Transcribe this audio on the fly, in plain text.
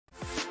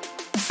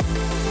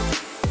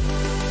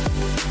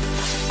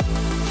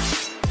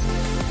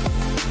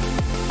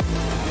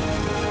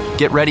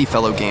Get ready,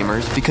 fellow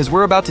gamers, because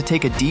we're about to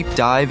take a deep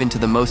dive into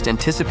the most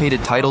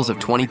anticipated titles of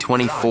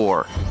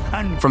 2024.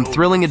 From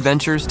thrilling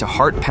adventures to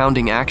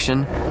heart-pounding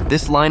action,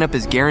 this lineup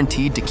is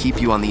guaranteed to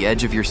keep you on the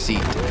edge of your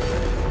seat.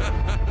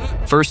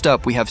 First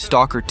up, we have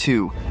Stalker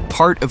 2,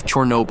 Part of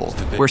Chornobyl,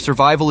 where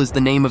survival is the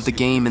name of the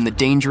game in the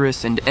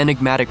dangerous and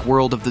enigmatic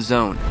world of the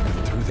zone.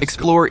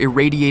 Explore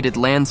irradiated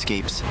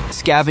landscapes,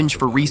 scavenge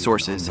for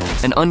resources,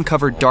 and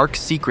uncover dark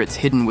secrets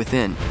hidden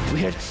within.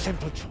 We had a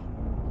simple choice.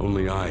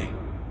 Only I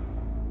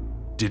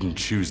didn't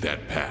choose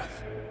that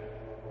path.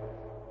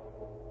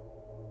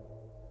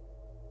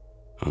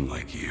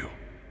 Unlike you.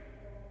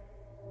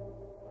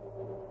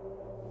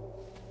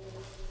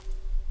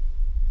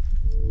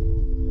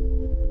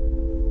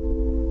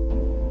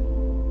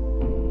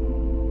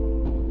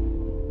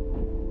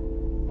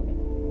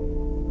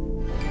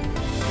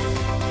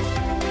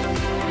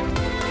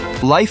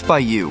 Life by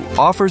You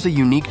offers a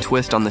unique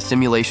twist on the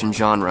simulation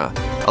genre,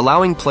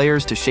 allowing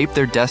players to shape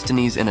their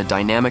destinies in a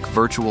dynamic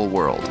virtual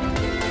world.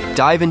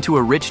 Dive into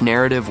a rich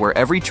narrative where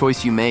every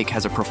choice you make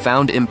has a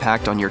profound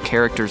impact on your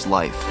character's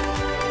life.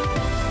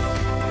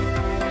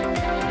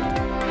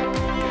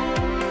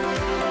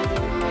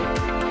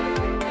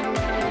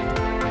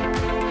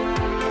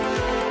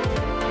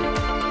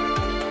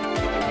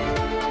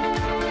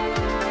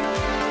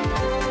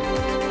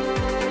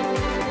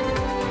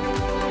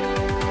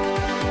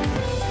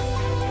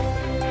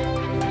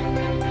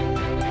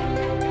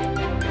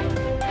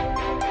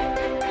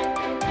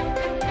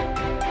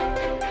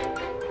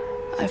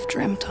 I've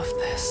dreamt of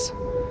this.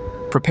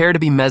 Prepare to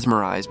be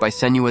mesmerized by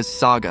Senua's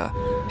Saga,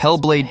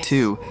 Hellblade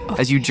 2,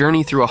 as you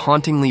journey through a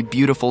hauntingly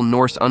beautiful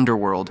Norse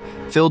underworld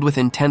filled with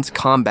intense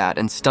combat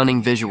and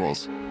stunning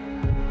visuals.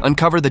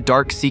 Uncover the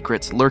dark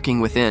secrets lurking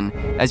within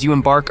as you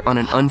embark on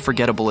an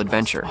unforgettable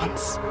adventure.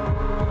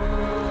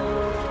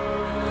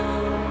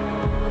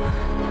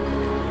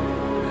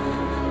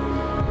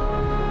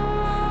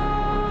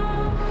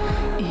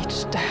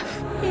 Each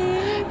death,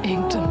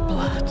 inked in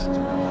blood.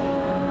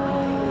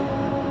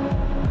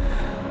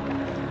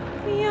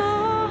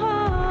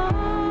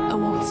 I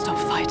won't stop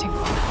fighting for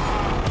them.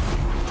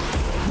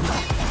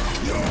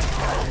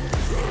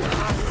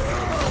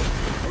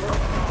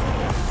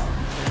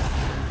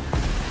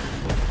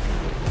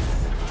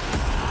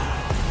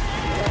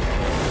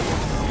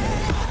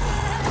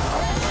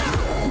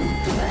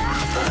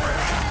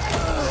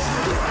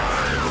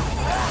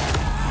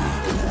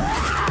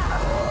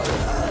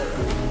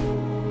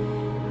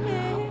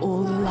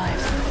 All the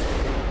lives.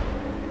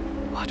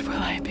 What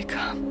will I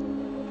become?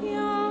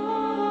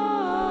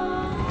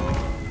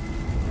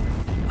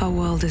 Our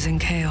world is in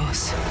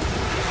chaos.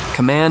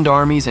 Command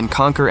armies and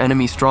conquer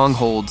enemy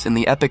strongholds in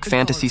the epic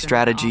fantasy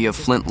strategy of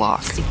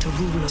Flintlock.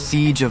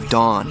 Siege of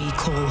Dawn.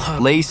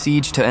 Lay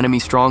siege to enemy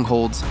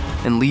strongholds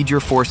and lead your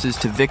forces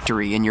to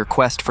victory in your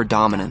quest for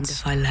dominance.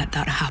 If I let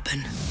that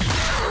happen.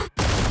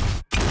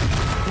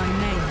 My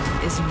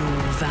name is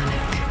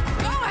Vanek.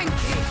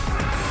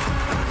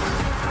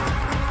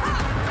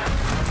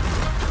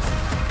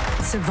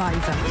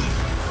 Survivor.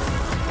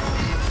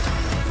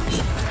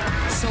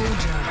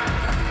 Soldier.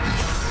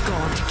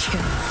 God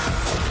killer.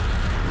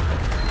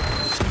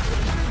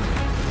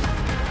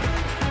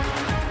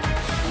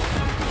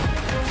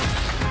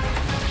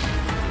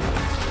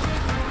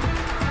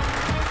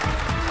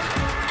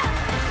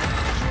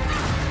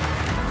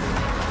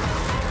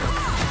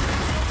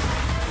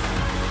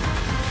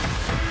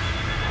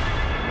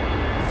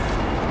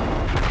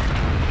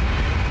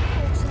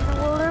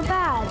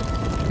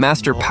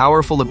 Master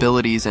powerful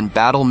abilities and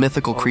battle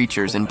mythical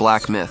creatures in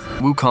Black Myth,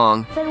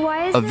 Wukong,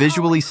 a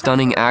visually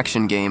stunning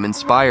action game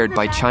inspired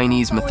by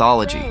Chinese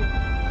mythology.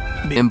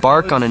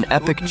 Embark on an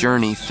epic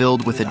journey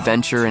filled with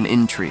adventure and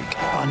intrigue.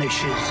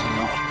 Punishes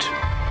not.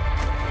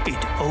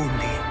 It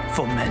only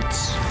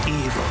foments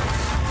evil.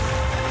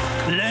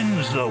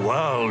 Cleanse the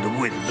world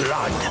with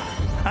blood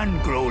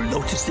and grow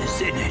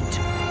lotuses in it.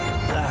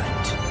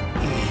 That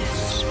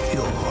is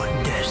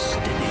your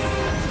destiny.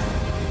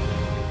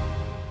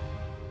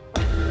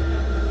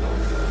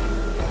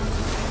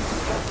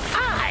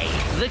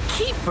 The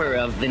Keeper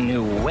of the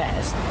New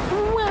West.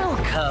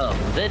 Welcome,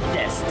 the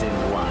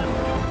Destined One.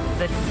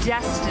 The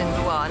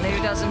Destined One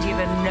who doesn't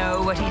even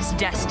know what he's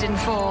destined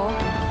for?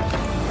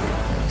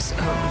 Those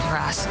old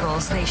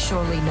rascals, they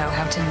surely know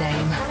how to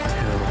name.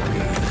 Tell me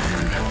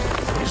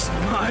then, is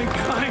my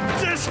kind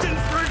destined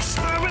for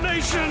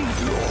extermination?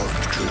 You're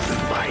driven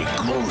by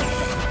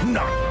glory,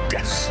 not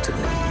destiny.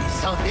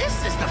 So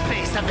this is the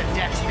face of the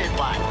Destined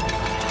One.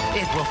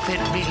 It will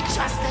fit me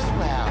just as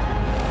well.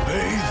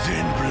 Bathed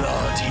in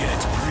blood,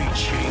 yet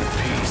preaching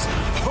peace.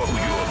 Oh,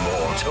 you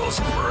immortals,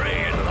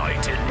 pray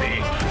enlighten me.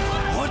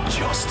 What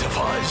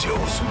justifies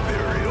your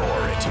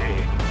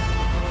superiority?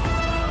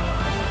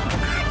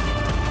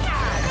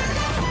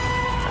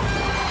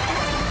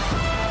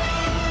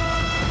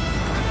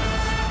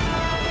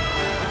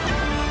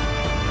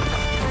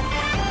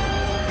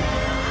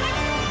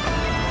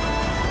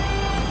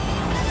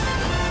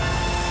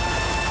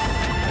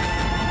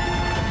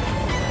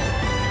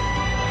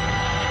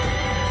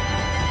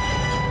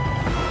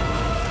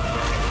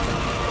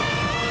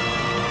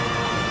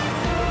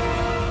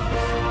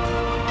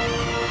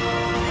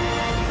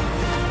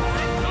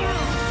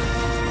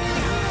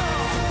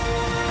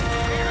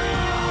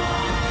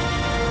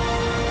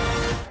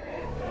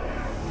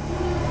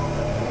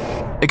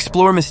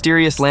 Explore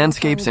mysterious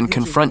landscapes and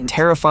confront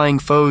terrifying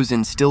foes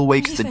in Still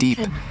Wakes the Deep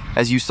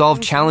as you solve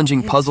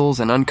challenging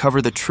puzzles and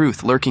uncover the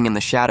truth lurking in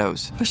the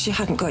shadows. Wish you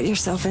hadn't got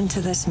yourself into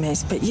this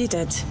mess, but you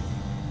did.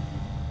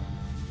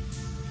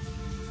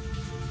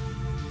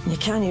 You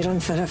can't run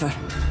forever.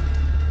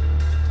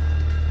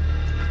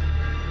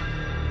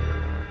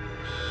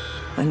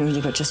 I know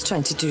you were just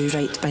trying to do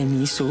right by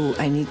me, so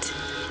I need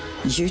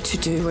you to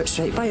do what's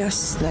right by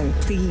us. Now,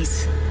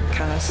 please,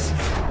 Cass.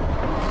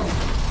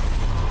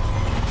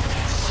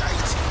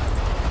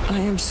 I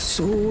am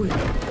so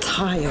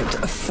tired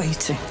of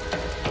fighting.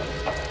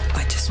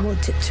 I just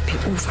want it to be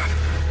over.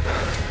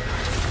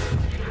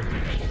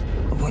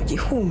 I want you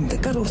home. The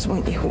girls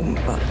want you home,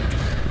 but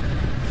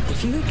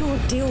if you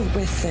don't deal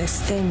with this,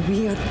 then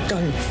we are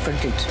done for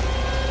good.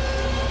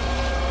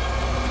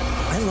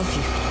 I love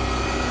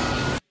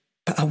you,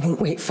 but I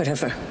won't wait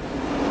forever.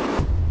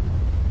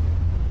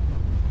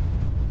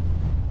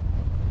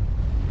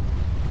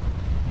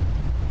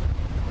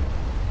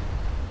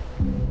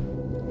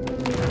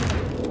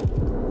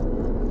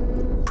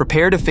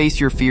 Prepare to face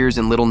your fears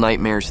in Little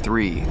Nightmares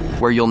 3,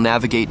 where you'll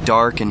navigate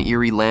dark and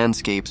eerie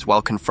landscapes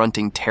while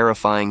confronting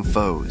terrifying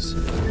foes.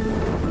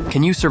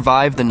 Can you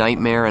survive the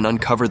nightmare and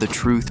uncover the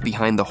truth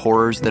behind the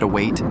horrors that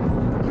await?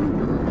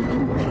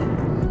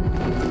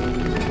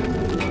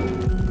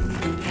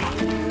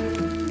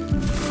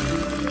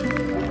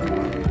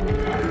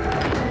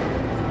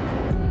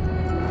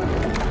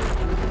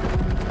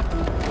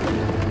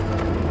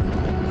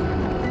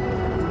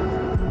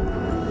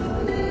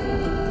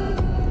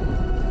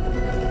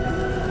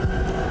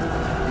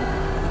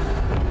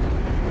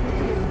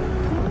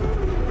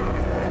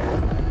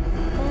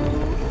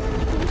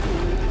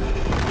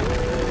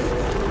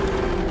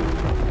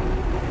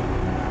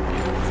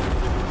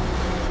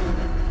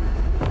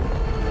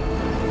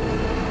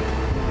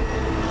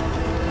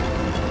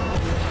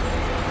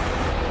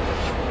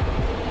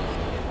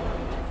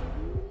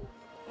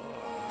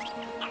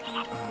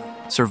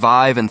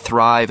 Survive and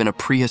thrive in a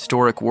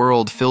prehistoric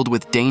world filled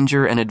with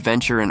danger and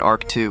adventure in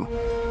Arc 2.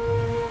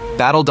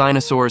 Battle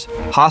dinosaurs,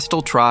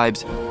 hostile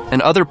tribes,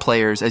 and other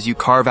players as you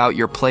carve out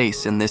your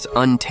place in this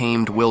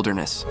untamed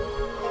wilderness.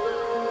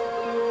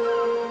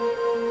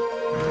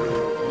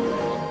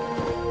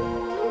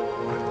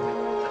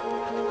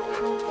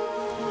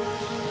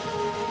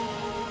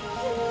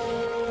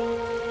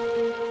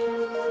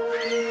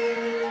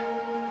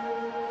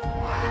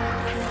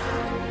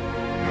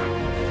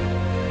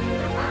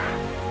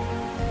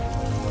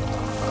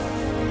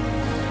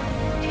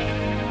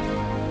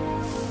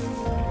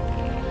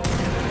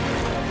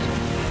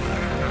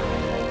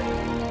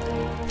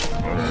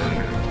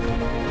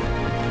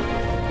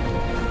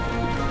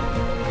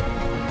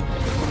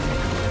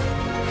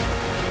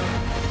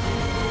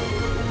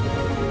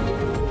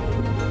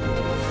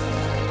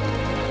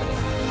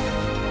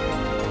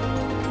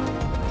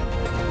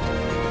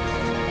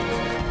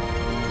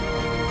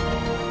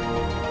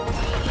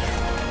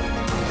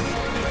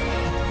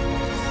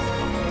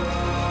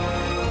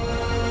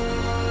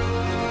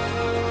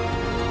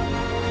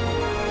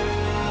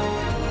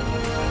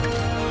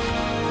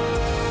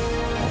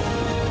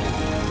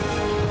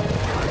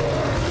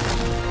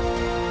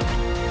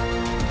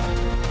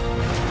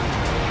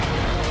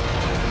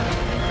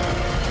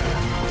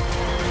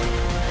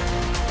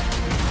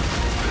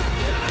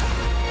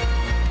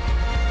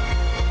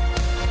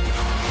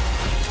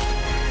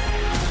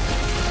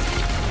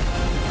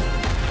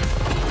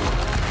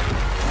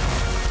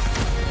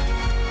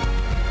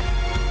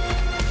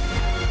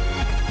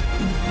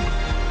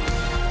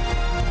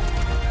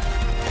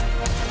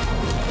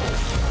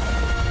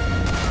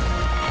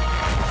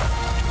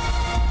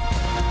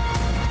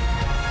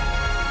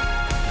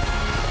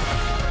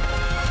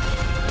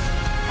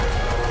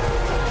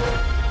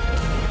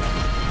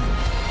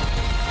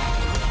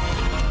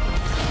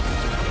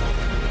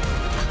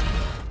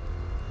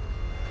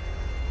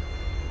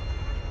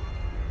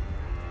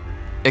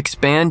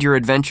 Expand your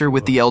adventure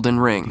with the Elden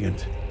Ring,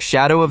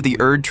 Shadow of the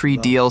Erdtree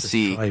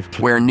DLC,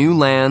 where new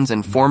lands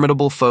and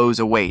formidable foes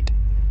await.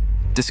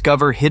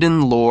 Discover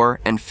hidden lore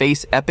and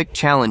face epic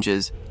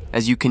challenges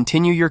as you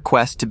continue your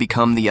quest to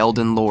become the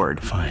Elden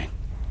Lord. Fine.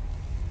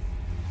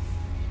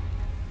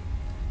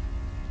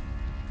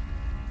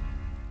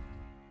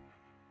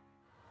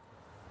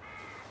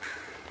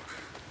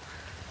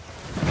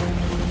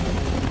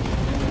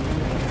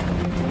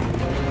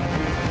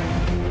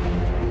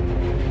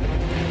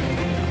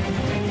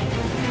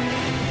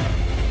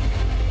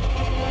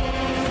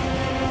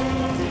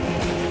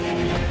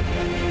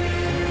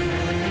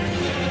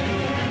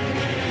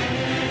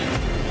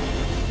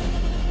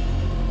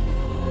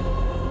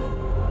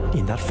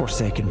 In that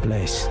forsaken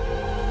place,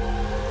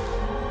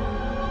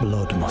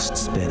 blood must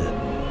spill.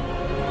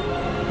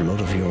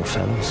 Blood of your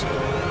fellows. The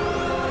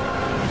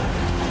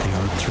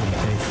Erdtree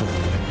faithful.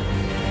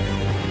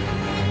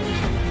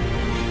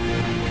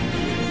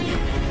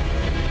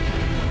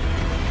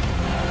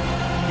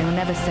 They were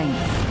never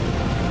saints.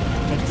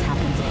 They just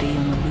happened to be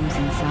on the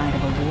losing side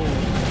of a war.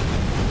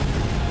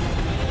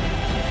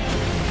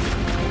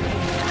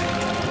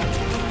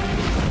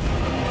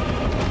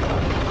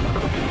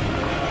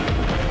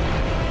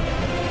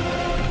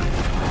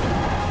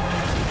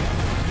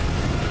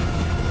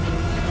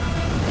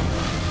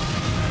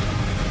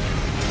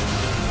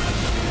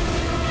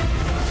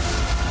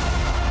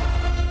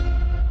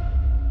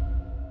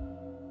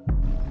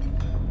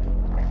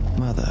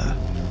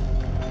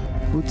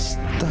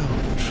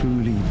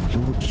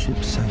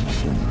 lordship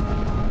sanction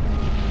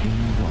in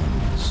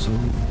one so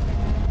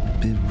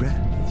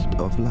bereft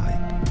of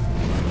light.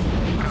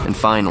 And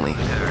finally,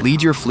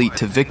 lead your fleet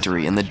to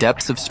victory in the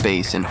depths of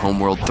space in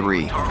Homeworld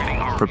 3.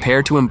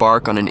 Prepare to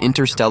embark on an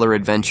interstellar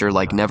adventure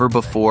like never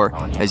before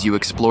as you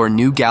explore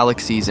new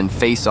galaxies and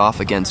face off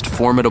against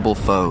formidable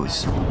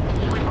foes.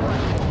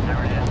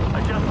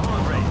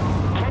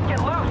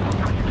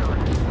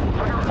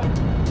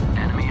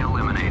 Enemy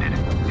eliminated.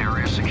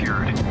 Area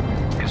secured.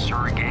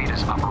 Isura Gate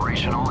is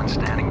operational and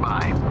standing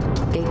by.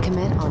 Gate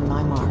commit on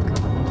my mark.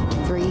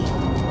 3, 2,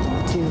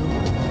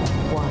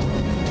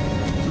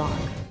 1. Mark.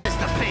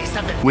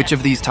 Which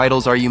of these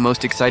titles are you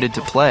most excited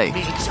to play?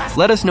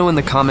 Let us know in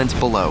the comments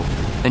below.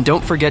 And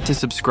don't forget to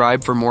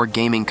subscribe for more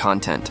gaming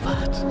content.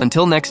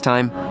 Until next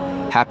time,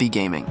 happy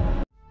gaming.